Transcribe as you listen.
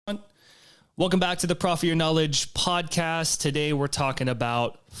Welcome back to the Profit Your Knowledge podcast. Today we're talking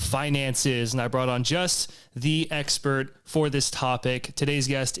about finances, and I brought on just the expert for this topic. Today's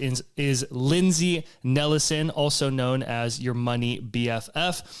guest is Lindsey Nellessen, also known as your money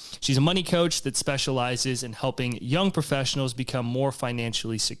BFF. She's a money coach that specializes in helping young professionals become more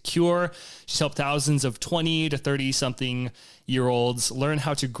financially secure. She's helped thousands of 20 to 30-something-year-olds learn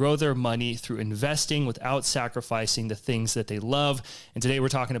how to grow their money through investing without sacrificing the things that they love. And today we're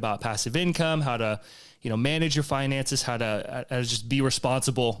talking about passive income, how to manage your finances, how to just be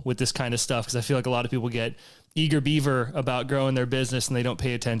responsible with this kind of stuff. Because I feel like a lot of people get eager beaver about growing their business and they don't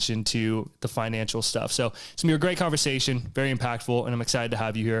pay attention to the financial stuff. So it's gonna be a great conversation, very impactful, and I'm excited to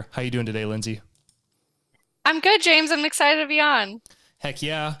have you here. How you doing today, Lindsey? I'm good, James. I'm excited to be on. Heck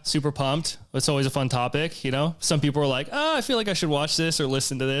yeah, super pumped. It's always a fun topic, Some people are like, oh, I feel like I should watch this or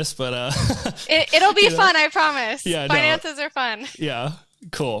listen to this, but It'll be fun, I promise. Yeah, Finances are fun. Yeah,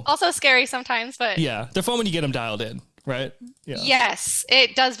 cool. Also scary sometimes, but Yeah, they're fun when you get them dialed in, right? Yeah. yes,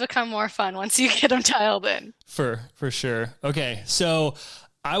 it does become more fun once you get them dialed in. For sure. Okay, so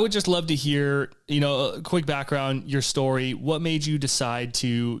I would just love to hear, a quick background, your story. What made you decide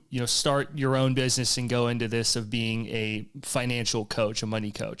to, start your own business and go into this of being a financial coach, a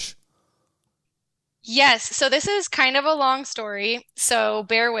money coach? Yes, so this is kind of a long story, so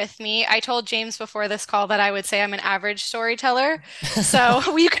bear with me. I told James before this call that I would say I'm an average storyteller,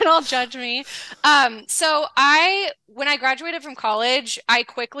 so you can all judge me. When I graduated from college, I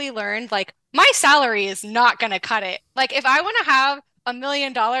quickly learned like my salary is not going to cut it. Like if I want to have $1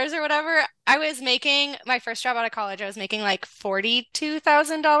 million or whatever, I was making my first job out of college, I was making like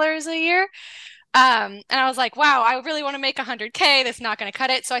 $42,000 a year. And I was like, wow, I really want to make 100K. That's not going to cut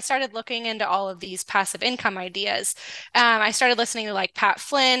it. So I started looking into all of these passive income ideas. I started listening to like Pat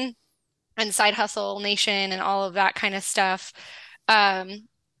Flynn and Side Hustle Nation and all of that kind of stuff. And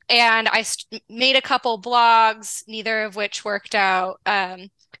made a couple blogs, neither of which worked out.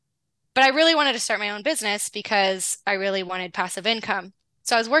 But I really wanted to start my own business because I really wanted passive income.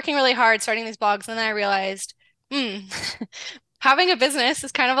 So I was working really hard, starting these blogs, and then I realized, having a business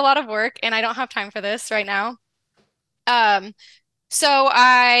is kind of a lot of work, and I don't have time for this right now. So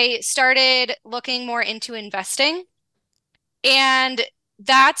I started looking more into investing, and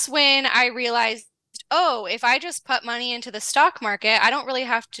that's when I realized, oh, if I just put money into the stock market, I don't really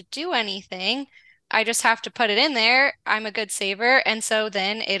have to do anything. I just have to put it in there. I'm a good saver, and so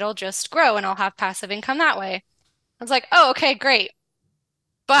then it'll just grow, and I'll have passive income that way. I was like, oh, okay, great.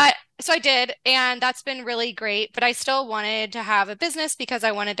 But so I did, and that's been really great. But I still wanted to have a business because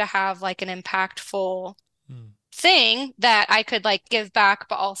I wanted to have like an impactful thing that I could like give back,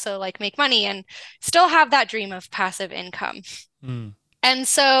 but also like make money and still have that dream of passive income. Mm. And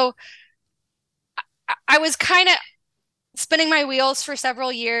so I was kind of spinning my wheels for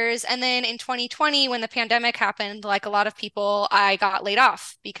several years. And then in 2020, when the pandemic happened, like a lot of people, I got laid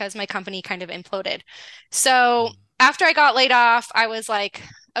off because my company kind of imploded. So after I got laid off, I was like,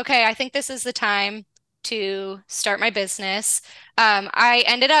 okay, I think this is the time to start my business. I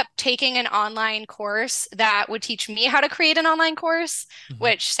ended up taking an online course that would teach me how to create an online course,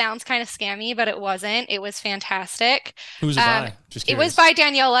 which sounds kind of scammy, but it wasn't. It was fantastic. Who was it by? Just It was curious. by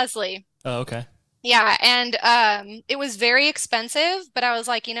Danielle Leslie. Oh, okay. Yeah, and it was very expensive, but I was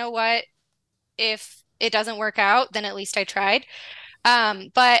like, you know what? If it doesn't work out, then at least I tried.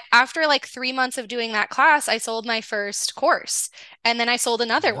 But after like 3 months of doing that class, I sold my first course, and then I sold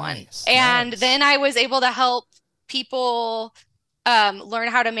another one. Nice, And nice. then I was able to help people learn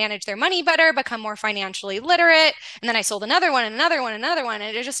how to manage their money better, become more financially literate. And then I sold another one and another one, and another one,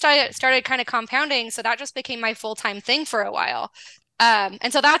 and it just started kind of compounding. So that just became my full-time thing for a while.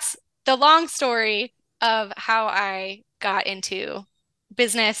 And so that's the long story of how I got into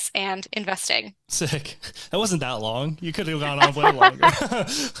business and investing. Sick. That wasn't that long. You could have gone on way longer.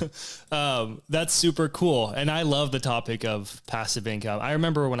 That's super cool. And I love the topic of passive income. I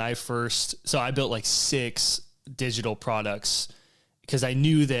remember when I built like 6 digital products because I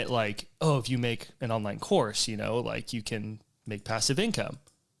knew that like, oh, if you make an online course, like you can make passive income.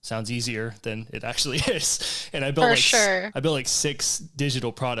 Sounds easier than it actually is. And I built For sure. I built like 6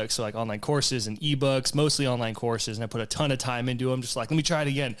 digital products. So like online courses and ebooks, mostly online courses. And I put a ton of time into them. Just like, let me try it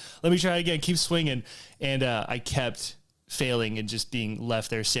again. Keep swinging. And I kept failing and just being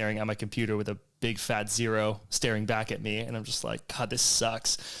left there staring at my computer with a big fat 0 staring back at me. And I'm just like, God, this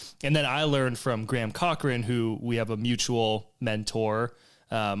sucks. And then I learned from Graham Cochran, who we have a mutual mentor,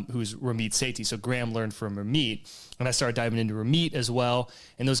 who's Ramit Sethi. So Graham learned from Ramit, and I started diving into Ramit as well.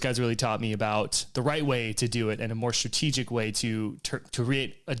 And those guys really taught me about the right way to do it and a more strategic way to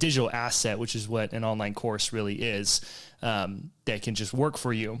create a digital asset, which is what an online course really is, that can just work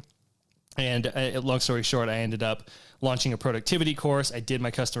for you. And long story short, I ended up launching a productivity course. I did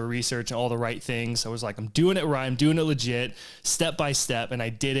my customer research and all the right things. I was like, I'm doing it right. I'm doing it legit, step by step. And I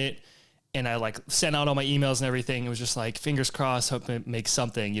did it. And I like sent out all my emails and everything. It was just like, fingers crossed, hope it makes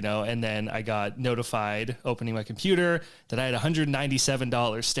something, you know? And then I got notified opening my computer that I had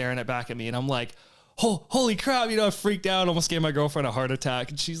 $197 staring it back at me. And I'm like, oh, holy crap. You know, I freaked out, almost gave my girlfriend a heart attack.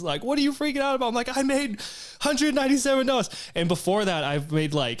 And she's like, what are you freaking out about? I'm like, I made $197. And before that, I've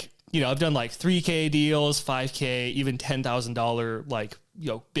made like, you know, I've done like 3K deals, 5K, even $10,000, like, you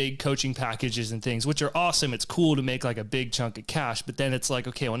know, big coaching packages and things, which are awesome. It's cool to make like a big chunk of cash, but then it's like,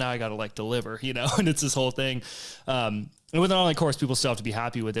 okay, well now I got to like deliver, you know, and it's this whole thing. And with an online course, people still have to be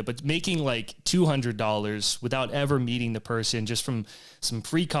happy with it, but making like $200 without ever meeting the person, just from some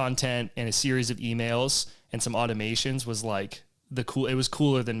free content and a series of emails and some automations, was like it was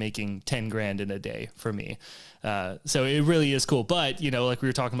cooler than making 10 grand in a day for me. So it really is cool. But, you know, like we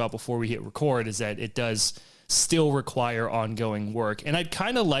were talking about before we hit record, is that it does still require ongoing work. And I'd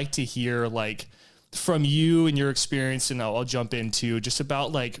kind of like to hear like from you and your experience, and I'll jump into just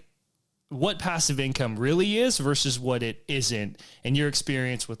about like what passive income really is versus what it isn't, and your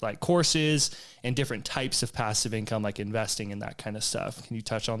experience with like courses and different types of passive income, like investing and that kind of stuff. Can you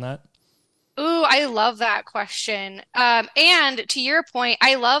touch on that? Ooh, I love that question. And to your point,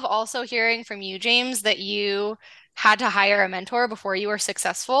 I love also hearing from you, James, that you had to hire a mentor before you were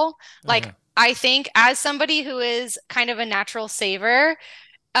successful. Oh yeah. Like, I think as somebody who is kind of a natural saver,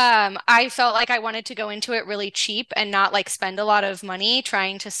 I felt like I wanted to go into it really cheap and not like spend a lot of money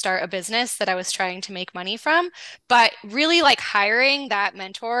trying to start a business that I was trying to make money from. But really like hiring that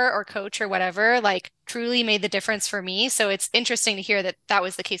mentor or coach or whatever, like truly made the difference for me. So it's interesting to hear that that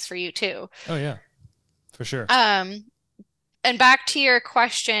was the case for you too. Oh yeah, for sure. Um, and back to your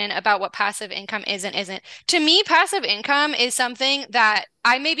question about what passive income is and isn't. To me, passive income is something that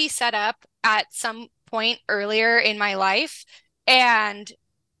I maybe set up at some point earlier in my life. And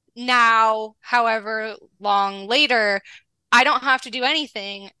now, however long later, I don't have to do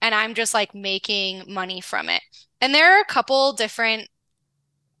anything and I'm just like making money from it. And there are a couple different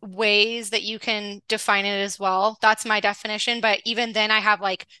ways that you can define it as well. That's my definition. But even then, I have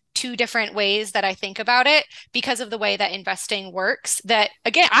like two different ways that I think about it because of the way that investing works. That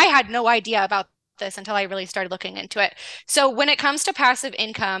again, I had no idea about this until I really started looking into it. So when it comes to passive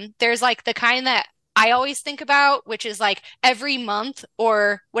income, there's like the kind that I always think about, which is like every month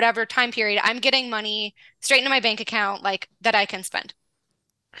or whatever time period, I'm getting money straight into my bank account, like that I can spend.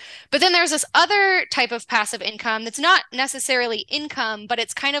 But then there's this other type of passive income that's not necessarily income, but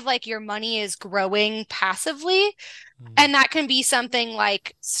it's kind of like your money is growing passively. Mm. And that can be something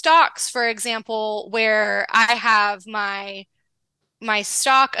like stocks, for example, where I have my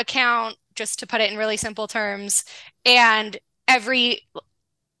stock account, just to put it in really simple terms, and every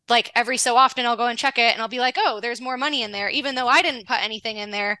so often I'll go and check it and I'll be like, oh, there's more money in there, even though I didn't put anything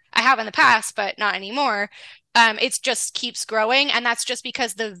in there. I have in the past, but not anymore. It just keeps growing. And that's just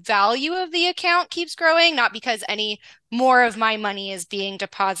because the value of the account keeps growing, not because any more of my money is being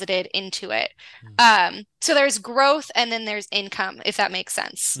deposited into it. So there's growth and then there's income, if that makes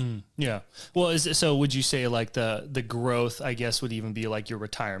sense. Yeah. Well, so would you say like the growth, I guess, would even be like your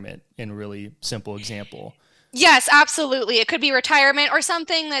retirement in a really simple example? Yes, absolutely. It could be retirement or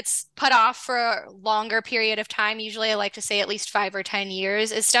something that's put off for a longer period of time. Usually, I like to say at least 5 or 10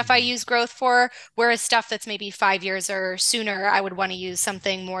 years is stuff I Mhm. use growth for, whereas stuff that's maybe 5 years or sooner, I would want to use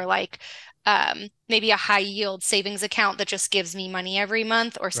something more like maybe a high yield savings account that just gives me money every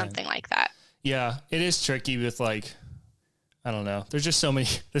month or Right. something like that. Yeah, it is tricky with like, I don't know. There's just so many,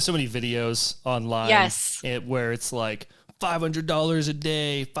 there's so many videos online Yes. where it's like $500 a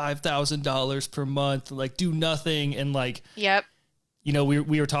day, $5,000 per month, like do nothing. And like, Yep. you know,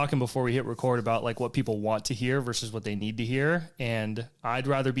 we were talking before we hit record about like what people want to hear versus what they need to hear. And I'd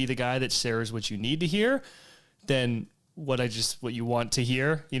rather be the guy that shares what you need to hear than what you want to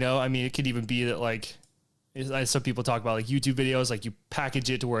hear. You know, I mean, it could even be that like, some people talk about like YouTube videos, like you package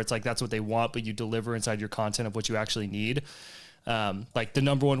it to where it's like, that's what they want, but you deliver inside your content of what you actually need. Like the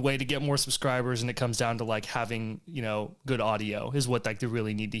number one way to get more subscribers, and it comes down to like having, you know, good audio is what like they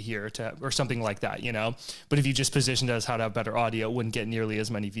really need to hear to, or something like that, you know. But if you just positioned it as how to have better audio, it wouldn't get nearly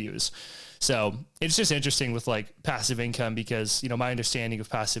as many views. So it's just interesting with like passive income, because, you know, my understanding of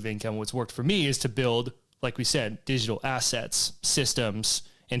passive income, what's worked for me is to build, like we said, digital assets, systems,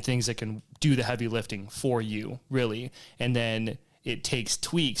 and things that can do the heavy lifting for you, really. And then it takes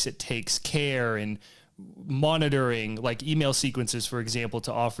tweaks, it takes care and monitoring, like email sequences, for example,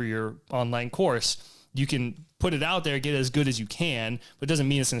 to offer your online course. You can put it out there, get it as good as you can, but it doesn't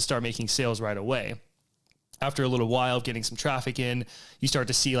mean it's going to start making sales right away. after a little while of getting some traffic in, you start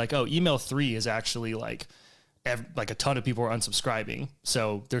to see like, oh, email 3 is actually like a ton of people are unsubscribing.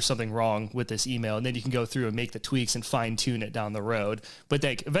 So there's something wrong with this email. And then you can go through and make the tweaks and fine tune it down the road. But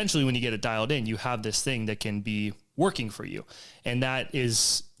like eventually when you get it dialed in, you have this thing that can be working for you. And that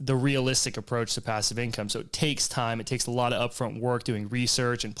is the realistic approach to passive income. So it takes time. It takes a lot of upfront work doing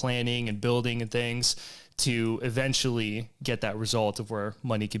research and planning and building and things to eventually get that result of where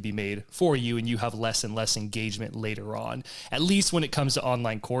money can be made for you, and you have less and less engagement later on, at least when it comes to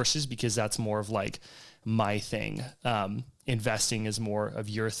online courses, because that's more of like my thing. Investing is more of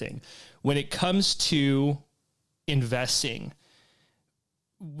your thing. When it comes to investing,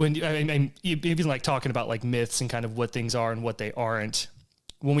 you've been like talking about like myths and kind of what things are and what they aren't.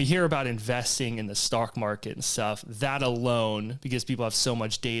 When we hear about investing in the stock market and stuff, that alone, because people have so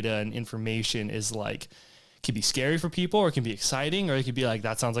much data and information, is like, can be scary for people, or it can be exciting, or it could be like,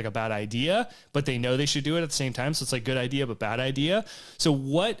 that sounds like a bad idea, but they know they should do it at the same time. So it's like good idea, but bad idea. So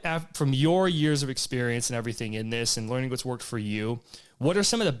what, from your years of experience and everything in this and learning what's worked for you, what are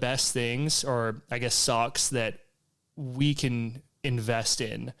some of the best things, or I guess stocks that we can invest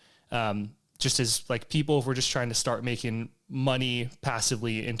in? Just as like people, if we're just trying to start making money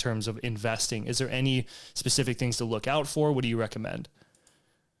passively in terms of investing, is there any specific things to look out for? What do you recommend?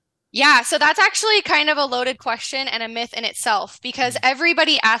 Yeah, so that's actually kind of a loaded question and a myth in itself, because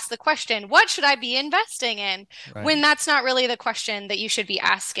everybody asks the question, what should I be investing in? Right. When that's not really the question that you should be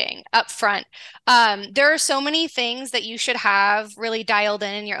asking up front. There are so many things that you should have really dialed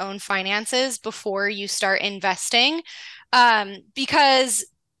in your own finances before you start investing. Because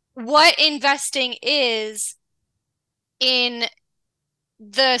what investing is in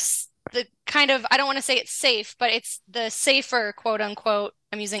the kind of, I don't want to say it's safe, but it's the safer, quote unquote,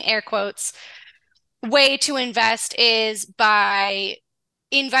 I'm using air quotes, way to invest is by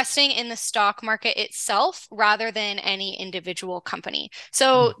investing in the stock market itself rather than any individual company.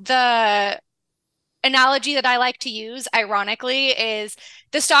 So the analogy that I like to use, ironically, is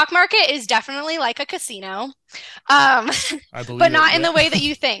the stock market is definitely like a casino, I believe but it. not in Yeah. the way that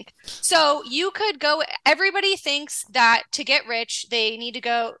you think. So you could go, everybody thinks that to get rich, they need to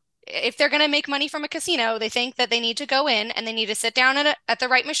go, if they're going to make money from a casino, they think that they need to go in and they need to sit down at the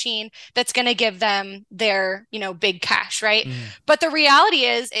right machine that's going to give them their, big cash, right? But the reality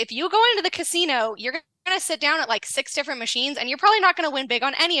is, if you go into the casino, you're going to sit down at like 6 different machines and you're probably not going to win big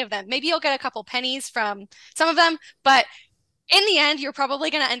on any of them. Maybe you'll get a couple pennies from some of them, but in the end, you're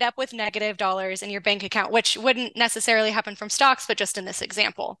probably going to end up with negative dollars in your bank account, which wouldn't necessarily happen from stocks, but just in this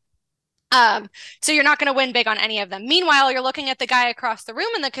example. So you're not going to win big on any of them. Meanwhile, you're looking at the guy across the room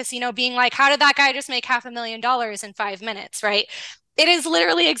in the casino being like, how did that guy just make $500,000 in 5 minutes, right? It is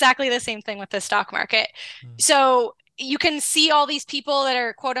literally exactly the same thing with the stock market. So you can see all these people that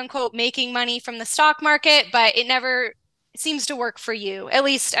are quote unquote making money from the stock market, but it never seems to work for you, at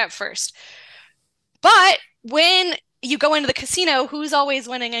least at first. But when you go into the casino, who's always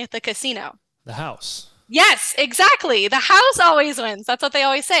winning at the casino? The house. Yes, exactly. The house always wins. That's what they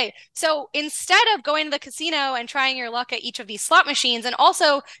always say. So instead of going to the casino and trying your luck at each of these slot machines and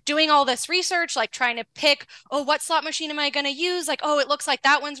also doing all this research, like trying to pick, oh, what slot machine am I going to use? Like, oh, it looks like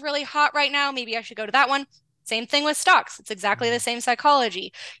that one's really hot right now. Maybe I should go to that one. Same thing with stocks. It's exactly the same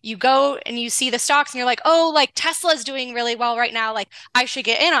psychology. You go and you see the stocks and you're like, oh, like Tesla's doing really well right now. Like, I should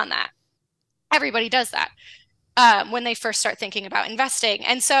get in on that. Everybody does that when they first start thinking about investing.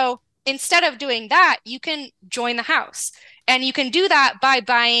 And so instead of doing that, you can join the house. And you can do that by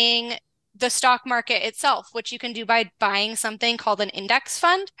buying the stock market itself, which you can do by buying something called an index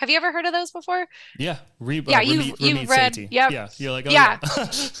fund. Have you ever heard of those before? Yeah. Yeah, you've read. Safety. Yep. Yeah. You're like, oh, Yeah. yeah.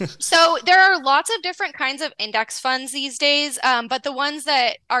 So there are lots of different kinds of index funds these days, but the ones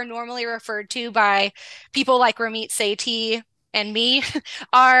that are normally referred to by people like Ramit Sethi and me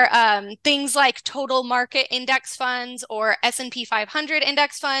are things like total market index funds or S&P 500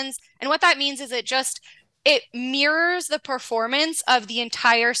 index funds. And what that means is it mirrors the performance of the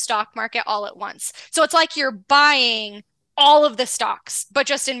entire stock market all at once. So it's like you're buying all of the stocks, but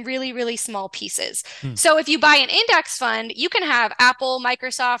just in really, really small pieces. So if you buy an index fund, you can have Apple,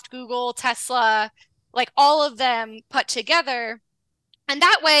 Microsoft, Google, Tesla, like all of them put together. And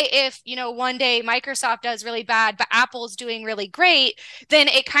that way, if, one day Microsoft does really bad, but Apple's doing really great, then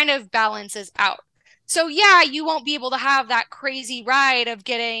it kind of balances out. So yeah, you won't be able to have that crazy ride of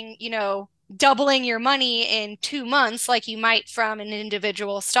getting, doubling your money in 2 months like you might from an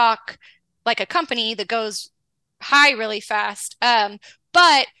individual stock, like a company that goes high really fast.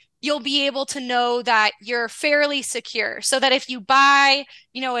 But you'll be able to know that you're fairly secure, so that if you buy,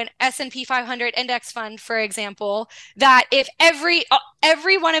 an S&P 500 index fund, for example, that if every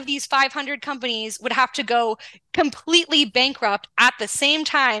one of these 500 companies would have to go completely bankrupt at the same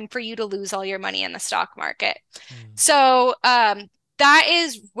time for you to lose all your money in the stock market. So that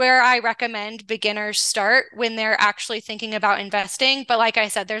is where I recommend beginners start when they're actually thinking about investing. But like I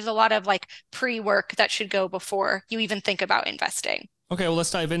said, there's a lot of like pre-work that should go before you even think about investing. Okay, well,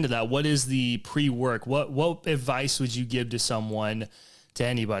 let's dive into that. What is the pre-work? What advice would you give to someone, to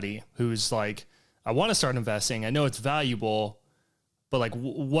anybody who's like, I want to start investing. I know it's valuable, but like,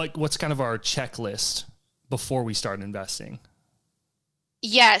 what's kind of our checklist before we start investing?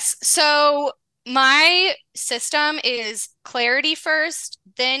 Yes. So my system is clarity first,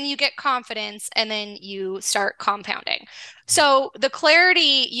 then you get confidence, and then you start compounding. So the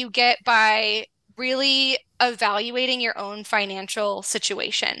clarity you get by really evaluating your own financial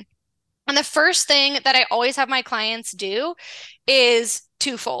situation. And the first thing that I always have my clients do is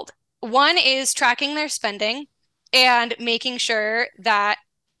twofold. One is tracking their spending and making sure that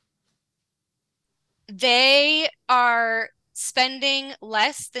they are spending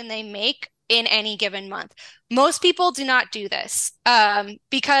less than they make in any given month. Most people do not do this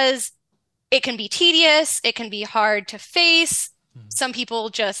because it can be tedious, it can be hard to face. Some people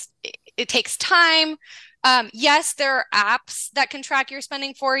just, it takes time. Yes, there are apps that can track your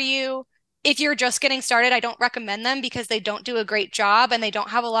spending for you. If you're just getting started, I don't recommend them because they don't do a great job and they don't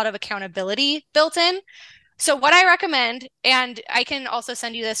have a lot of accountability built in. So what I recommend, and I can also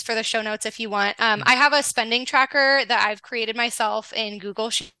send you this for the show notes if you want. I have a spending tracker that I've created myself in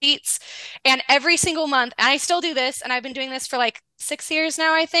Google Sheets, and every single month, and I still do this, and I've been doing this for like 6 years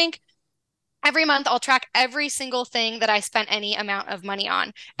now, I think. Every month, I'll track every single thing that I spent any amount of money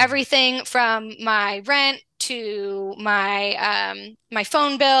on. Everything from my rent to my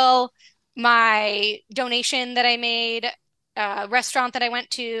phone bill, my donation that I made, a restaurant that I went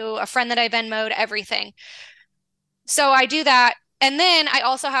to, a friend that I Venmoed, everything. So I do that. And then I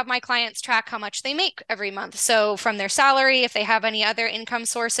also have my clients track how much they make every month. So from their salary, if they have any other income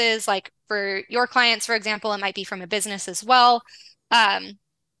sources, like for your clients, for example, it might be from a business as well.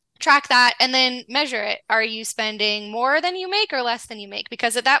 Track that and then measure it. Are you spending more than you make or less than you make?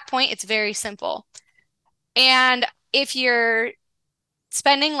 Because at that point, it's very simple. And if you're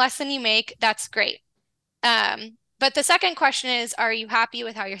spending less than you make, that's great. But the second question is, are you happy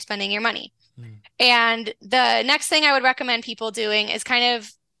with how you're spending your money? And the next thing I would recommend people doing is kind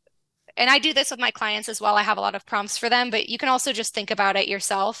of, and I do this with my clients as well. I have a lot of prompts for them, but you can also just think about it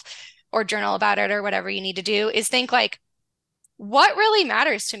yourself or journal about it or whatever you need to do, is think like, what really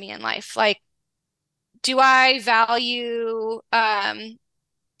matters to me in life? Like, do I value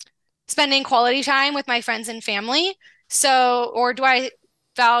spending quality time with my friends and family? So, or do I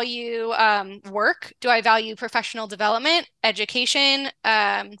value work? Do I value professional development, education?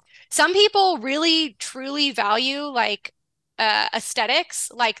 Some people really truly value like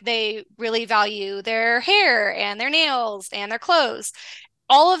aesthetics, like they really value their hair and their nails and their clothes.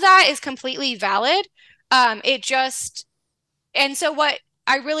 All of that is completely valid. It just, and so what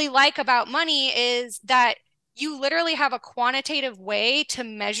I really like about money is that you literally have a quantitative way to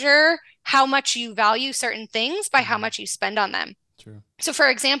measure how much you value certain things by how much you spend on them. True. So, for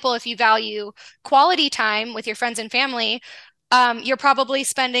example, if you value quality time with your friends and family, you're probably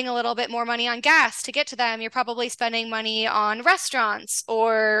spending a little bit more money on gas to get to them. You're probably spending money on restaurants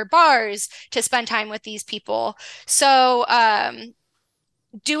or bars to spend time with these people. So,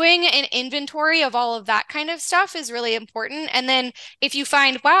 doing an inventory of all of that kind of stuff is really important. And then if you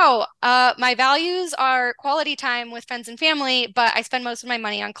find, wow, my values are quality time with friends and family, but I spend most of my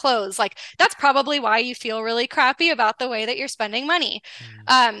money on clothes, like that's probably why you feel really crappy about the way that you're spending money.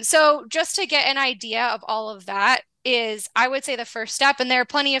 So just to get an idea of all of that is, I would say, the first step, and there are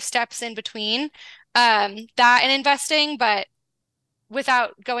plenty of steps in between that and investing, but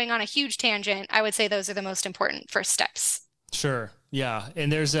without going on a huge tangent, I would say those are the most important first steps. Sure. Yeah.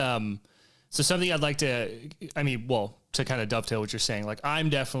 And there's, so something I'd like to, I mean, well, to kind of dovetail what you're saying, like I'm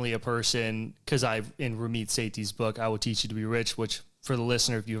definitely a person, cause in Ramit Sethi's book, I Will Teach You to Be Rich, which for the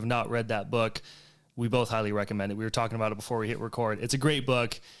listener, if you have not read that book, we both highly recommend it. We were talking about it before we hit record. It's a great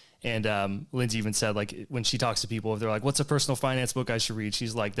book. And Lindsey even said, like, when she talks to people, if they're like, what's a personal finance book I should read?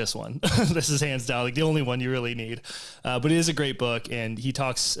 She's like, this one. This is hands down, like the only one you really need. But it is a great book. And he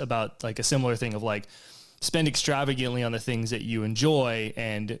talks about like a similar thing of like, spend extravagantly on the things that you enjoy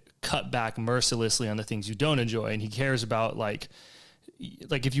and cut back mercilessly on the things you don't enjoy. And he cares about like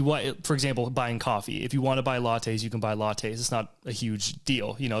if you want, for example, buying coffee, if you want to buy lattes, you can buy lattes. It's not a huge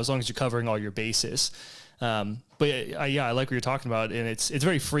deal, you know, as long as you're covering all your bases. But yeah, I like what you're talking about. And it's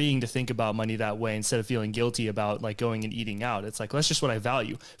very freeing to think about money that way instead of feeling guilty about like going and eating out. It's like, that's just what I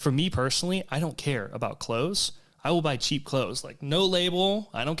value. For me personally, I don't care about clothes. I will buy cheap clothes, like no label.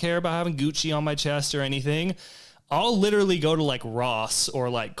 I don't care about having Gucci on my chest or anything. I'll literally go to like Ross or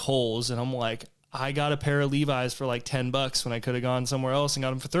like Kohl's and I'm like, I got a pair of Levi's for like $10 when I could have gone somewhere else and got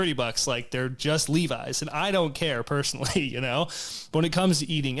them for $30. Like they're just Levi's and I don't care personally, you know, but when it comes to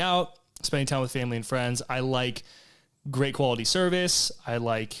eating out, spending time with family and friends, I like great quality service. I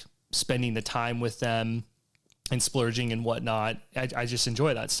like spending the time with them and splurging and whatnot. I just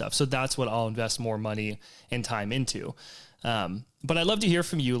enjoy that stuff. So that's what I'll invest more money and time into. But I'd love to hear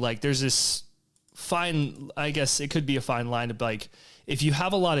from you. Like there's this fine, I guess it could be a fine line of like, if you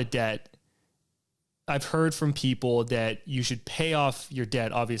have a lot of debt, I've heard from people that you should pay off your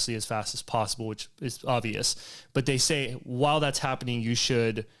debt obviously as fast as possible, which is obvious, but they say while that's happening, you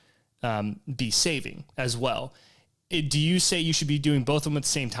should be saving as well. Do you say you should be doing both of them at the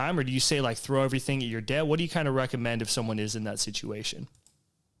same time, or do you say like throw everything at your debt? What do you kind of recommend if someone is in that situation?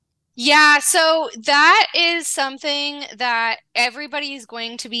 Yeah, so that is something that everybody is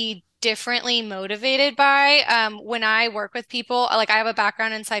going to be differently motivated by. When I work with people, like I have a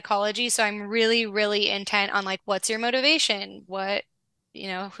background in psychology, so I'm really, really intent on like, what's your motivation? What,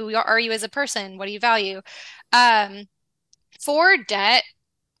 who are you as a person? What do you value? Um, for debt,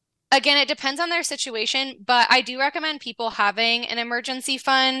 again, it depends on their situation, but I do recommend people having an emergency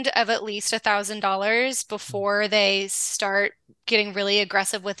fund of at least $1,000 before they start getting really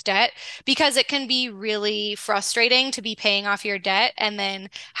aggressive with debt, because it can be really frustrating to be paying off your debt and then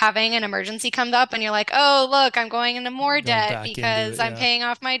having an emergency come up and you're like, oh, look, I'm going into more Going debt back into because it. I'm Yeah. paying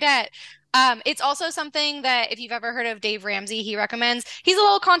off my debt. It's also something that if you've ever heard of Dave Ramsey, he recommends. He's a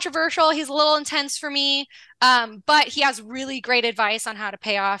little controversial. He's a little intense for me. But he has really great advice on how to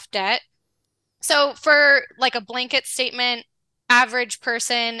pay off debt. So for like a blanket statement, average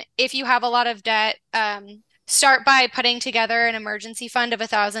person, if you have a lot of debt, start by putting together an emergency fund of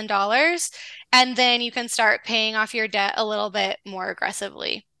 $1,000, and then you can start paying off your debt a little bit more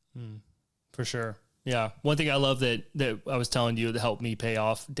aggressively. Hmm. For sure. Yeah. One thing I love that I was telling you that helped me pay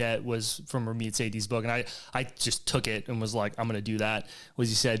off debt was from Ramit Sethi's book. And I just took it and was like, I'm going to do that. Was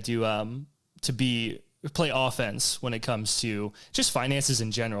he said to play offense when it comes to just finances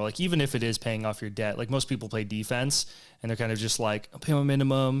in general. Like even if it is paying off your debt, like most people play defense and they're kind of just like, I'll pay my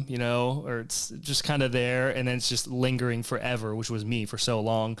minimum, or it's just kind of there. And then it's just lingering forever, which was me for so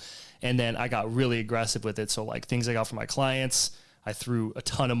long. And then I got really aggressive with it. So like things I got from my clients, I threw a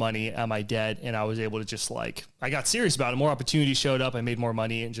ton of money at my debt and I was able to just like, I got serious about it. More opportunities showed up. I made more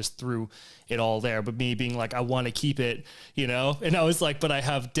money and just threw it all there. But me being like, I want to keep it, and I was like, but I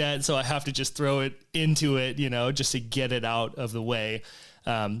have debt. So I have to just throw it into it, just to get it out of the way.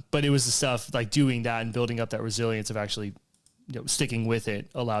 But it was the stuff like doing that and building up that resilience of actually, sticking with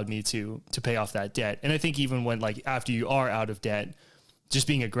it allowed me to pay off that debt. And I think even when like, after you are out of debt, just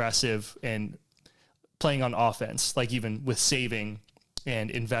being aggressive and playing on offense, like even with saving and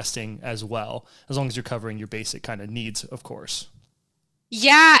investing as well, as long as you're covering your basic kind of needs, of course.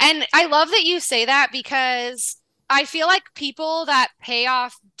 Yeah, and I love that you say that because I feel like people that pay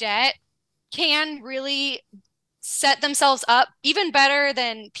off debt can really set themselves up even better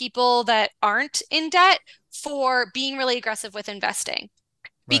than people that aren't in debt for being really aggressive with investing.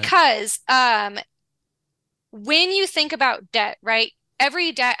 Right. Because when you think about debt, right,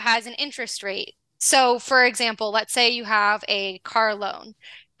 every debt has an interest rate. So, for example, let's say you have a car loan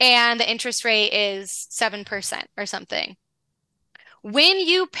and the interest rate is 7% or something. When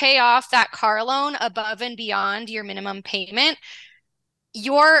you pay off that car loan above and beyond your minimum payment,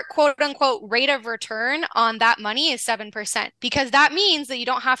 your quote unquote rate of return on that money is 7%, because that means that you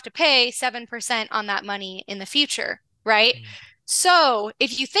don't have to pay 7% on that money in the future, right? Mm. So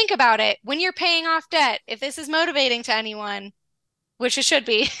if you think about it, when you're paying off debt, if this is motivating to anyone, which it should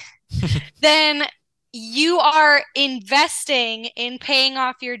be, then you are investing in paying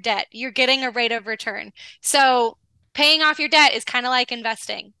off your debt. You're getting a rate of return. So paying off your debt is kind of like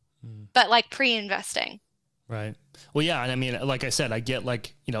investing, Mm. but like pre-investing. Right. Well, yeah. And I mean, like I said, I get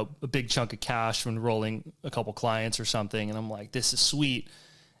like, a big chunk of cash from rolling a couple clients or something. And I'm like, this is sweet.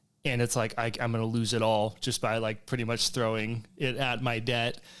 And it's like, I'm going to lose it all just by like pretty much throwing it at my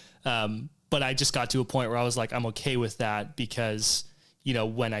debt. But I just got to a point where I was like, I'm okay with that because,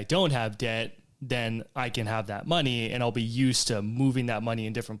 when I don't have debt, then I can have that money and I'll be used to moving that money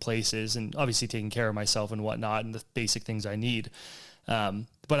in different places and obviously taking care of myself and whatnot and the basic things I need.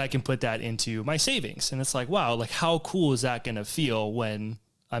 But I can put that into my savings. And it's like, wow, like how cool is that going to feel when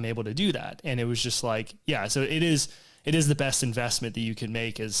I'm able to do that? And it was just like, yeah, so it is the best investment that you can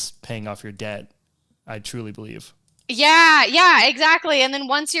make is paying off your debt I truly believe. Yeah, yeah, exactly. And then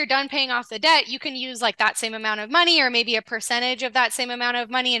once you're done paying off the debt, you can use like that same amount of money or maybe a percentage of that same amount of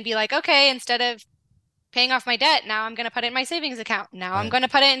money and be like, okay, instead of paying off my debt, now I'm going to put it in my savings account. Now I'm Right. going to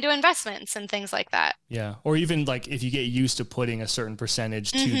put it into investments and things like that. Yeah. Or even like if you get used to putting a certain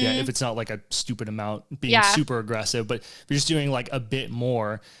percentage to debt, Mm-hmm. if it's not like a stupid amount being Yeah, super aggressive, but if you're just doing like a bit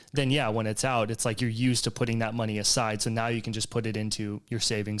more, then yeah, when it's out, it's like you're used to putting that money aside. So now you can just put it into your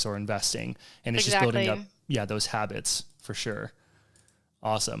savings or investing. And it's just building up, exactly. yeah, those habits for sure.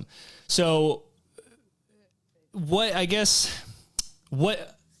 Awesome. So what, I guess,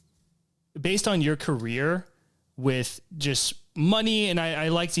 what, based on your career with just money, and I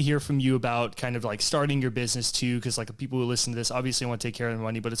like to hear from you about kind of like starting your business too, because like people who listen to this obviously want to take care of their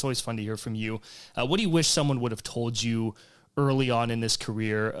money, but it's always fun to hear from you. What do you wish someone would have told you early on in this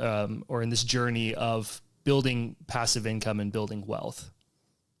career, or in this journey of building passive income and building wealth?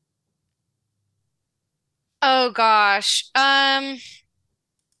 Oh gosh.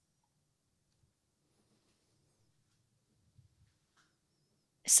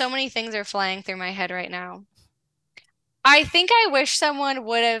 So many things are flying through my head right now. I think I wish someone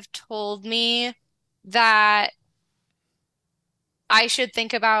would have told me that I should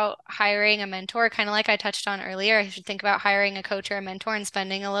think about hiring a mentor, kind of like I touched on earlier. I should think about hiring a coach or a mentor and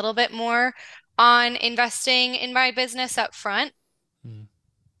spending a little bit more on investing in my business up front. Mm.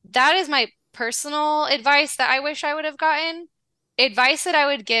 That is my personal advice that I wish I would have gotten. Advice that I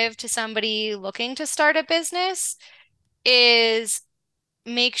would give to somebody looking to start a business is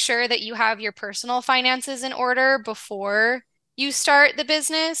make sure that you have your personal finances in order before you start the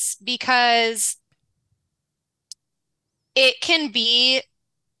business because it can be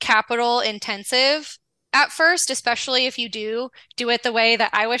capital intensive at first, especially if you do it the way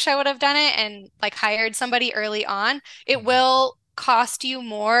that I wish I would have done it and like hired somebody early on. It Mhm. will cost you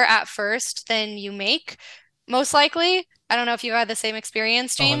more at first than you make, most likely. I don't know if you had the same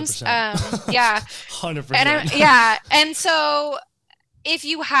experience, James. 100%. Yeah. And 100%. yeah. And so if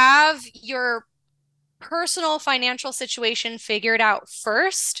you have your personal financial situation figured out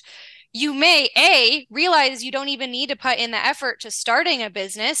first, you may A, realize you don't even need to put in the effort to starting a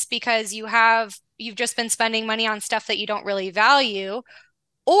business because you've just been spending money on stuff that you don't really value.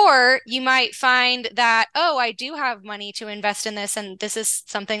 Or you might find that, oh, I do have money to invest in this, and this is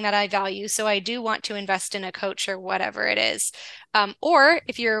something that I value. So I do want to invest in a coach or whatever it is. Or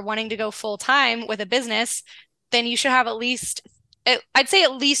if you're wanting to go full time with a business, then you should have at least, I'd say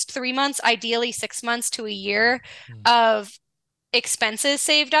at least 3 months, ideally 6 months to a year Mm. of expenses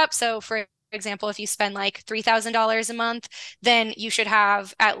saved up. So, for example, if you spend like $3,000 a month, then you should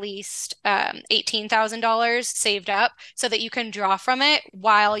have at least $18,000 saved up so that you can draw from it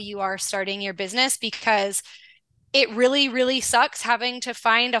while you are starting your business because it really, really sucks having to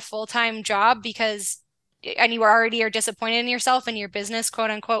find a full-time job because and you already are disappointed in yourself and your business,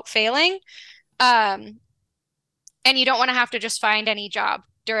 quote unquote, failing. Um, and you don't want to have to just find any job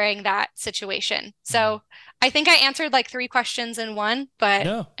during that situation. Mhm. So I think I answered like three questions in one, but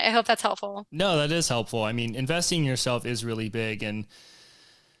No, I hope that's helpful. no, that is helpful. I mean, investing in yourself is really big, and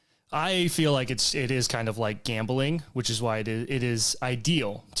I feel like it is kind of like gambling, which is why it is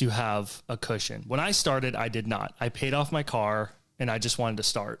ideal to have a cushion. When I started, I did not. I paid off my car and I just wanted to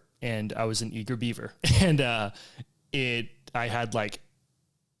start, and I was an eager beaver, and it I had like,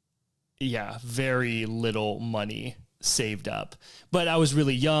 yeah, very little money saved up. But I was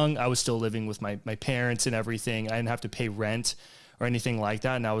really young. I was still living with my parents and everything. I didn't have to pay rent or anything like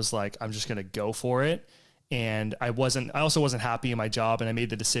that. And I was like, I'm just going to go for it. And I also wasn't happy in my job. And I made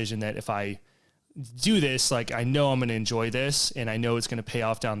the decision that if I do this, like I know I'm going to enjoy this and I know it's going to pay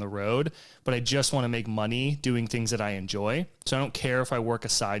off down the road, but I just want to make money doing things that I enjoy. So I don't care if I work a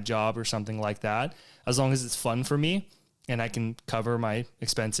side job or something like that, as long as it's fun for me and I can cover my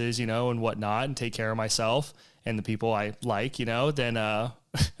expenses, and whatnot and take care of myself and the people I like, then,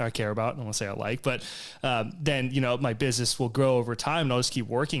 I care about, I don't want to say I like, but, then, my business will grow over time and I'll just keep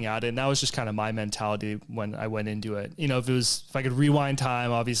working at it. And that was just kind of my mentality when I went into it. If I could rewind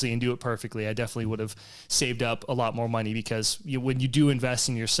time, obviously, and do it perfectly, I definitely would have saved up a lot more money because when you do invest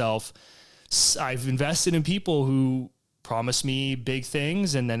in yourself, I've invested in people who promise me big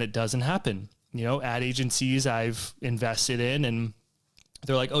things and then it doesn't happen. Ad agencies I've invested in and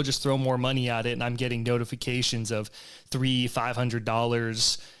they're like, oh, just throw more money at it. And I'm getting notifications of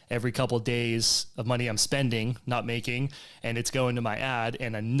 $500 every couple of days of money I'm spending, not making. And it's going to my ad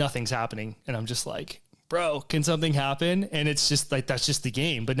and nothing's happening. And I'm just like, bro, can something happen? And it's just like, that's just the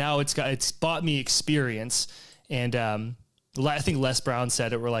game. But now it's bought me experience. And, I think Les Brown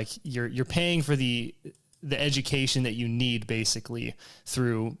said it, we're like, you're paying for the the education that you need basically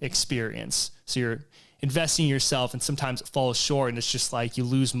through experience. So you're investing in yourself, and sometimes it falls short, and it's just like you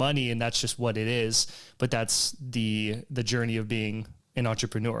lose money, and that's just what it is. But that's the journey of being an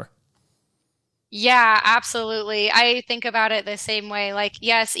entrepreneur. Yeah, absolutely. I think about it the same way. Like,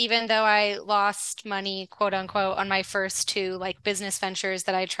 yes, even though I lost money, quote unquote, on my first two like business ventures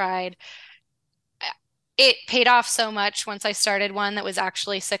that I tried, it paid off so much once I started one that was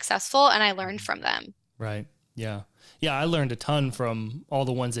actually successful and I learned from them. Right. Yeah. Yeah. I learned a ton from all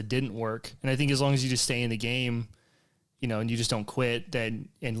the ones that didn't work. And I think as long as you just stay in the game, and you just don't quit, then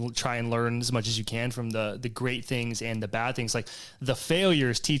and try and learn as much as you can from the great things and the bad things. Like the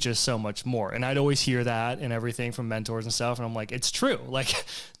failures teach us so much more. And I'd always hear that and everything from mentors and stuff. And I'm like, it's true. Like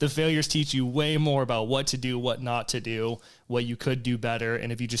the failures teach you way more about what to do, what not to do, what you could do better.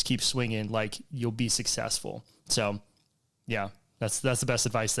 And if you just keep swinging, like you'll be successful. So yeah, that's the best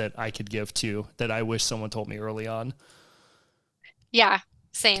advice that I could give to that I wish someone told me early on. Yeah,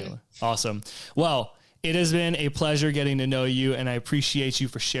 same. Awesome. Well, it has been a pleasure getting to know you, and I appreciate you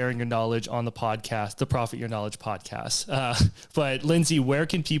for sharing your knowledge on the podcast, the Profit Your Knowledge podcast. But Lindsey, where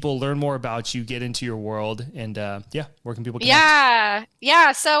can people learn more about you, get into your world, and where can people connect?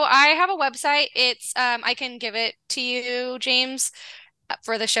 Yeah. So I have a website. It's I can give it to you, James,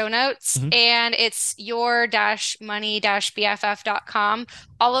 for the show notes, Mm-hmm. and it's your-money-bff.com.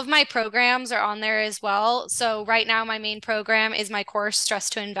 All of my programs are on there as well. So right now my main program is my course Stress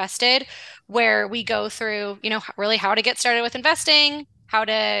to Invested, where we go through, really how to get started with investing, how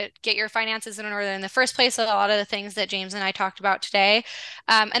to get your finances in order in the first place, a lot of the things that James and I talked about today.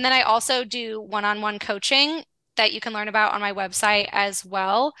 And then I also do one-on-one coaching that you can learn about on my website as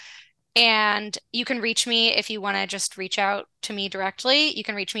well. And you can reach me if you want to just reach out to me directly. You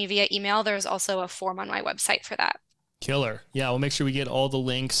can reach me via email. There's also a form on my website for that. Killer. Yeah, we'll make sure we get all the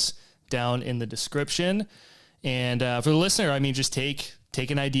links down in the description. And for the listener, I mean, just take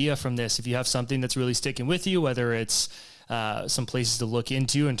an idea from this. If you have something that's really sticking with you, whether it's some places to look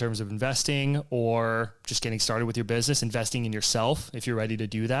into in terms of investing or just getting started with your business, investing in yourself if you're ready to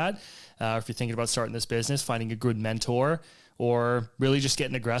do that. If you're thinking about starting this business, finding a good mentor, or really just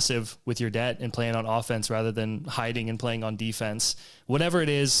getting aggressive with your debt and playing on offense rather than hiding and playing on defense. Whatever it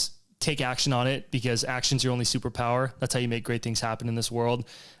is, take action on it, because action's your only superpower. That's how you make great things happen in this world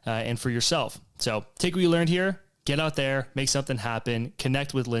and for yourself. So take what you learned here, get out there, make something happen,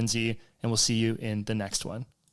 connect with Lindsey, and we'll see you in the next one.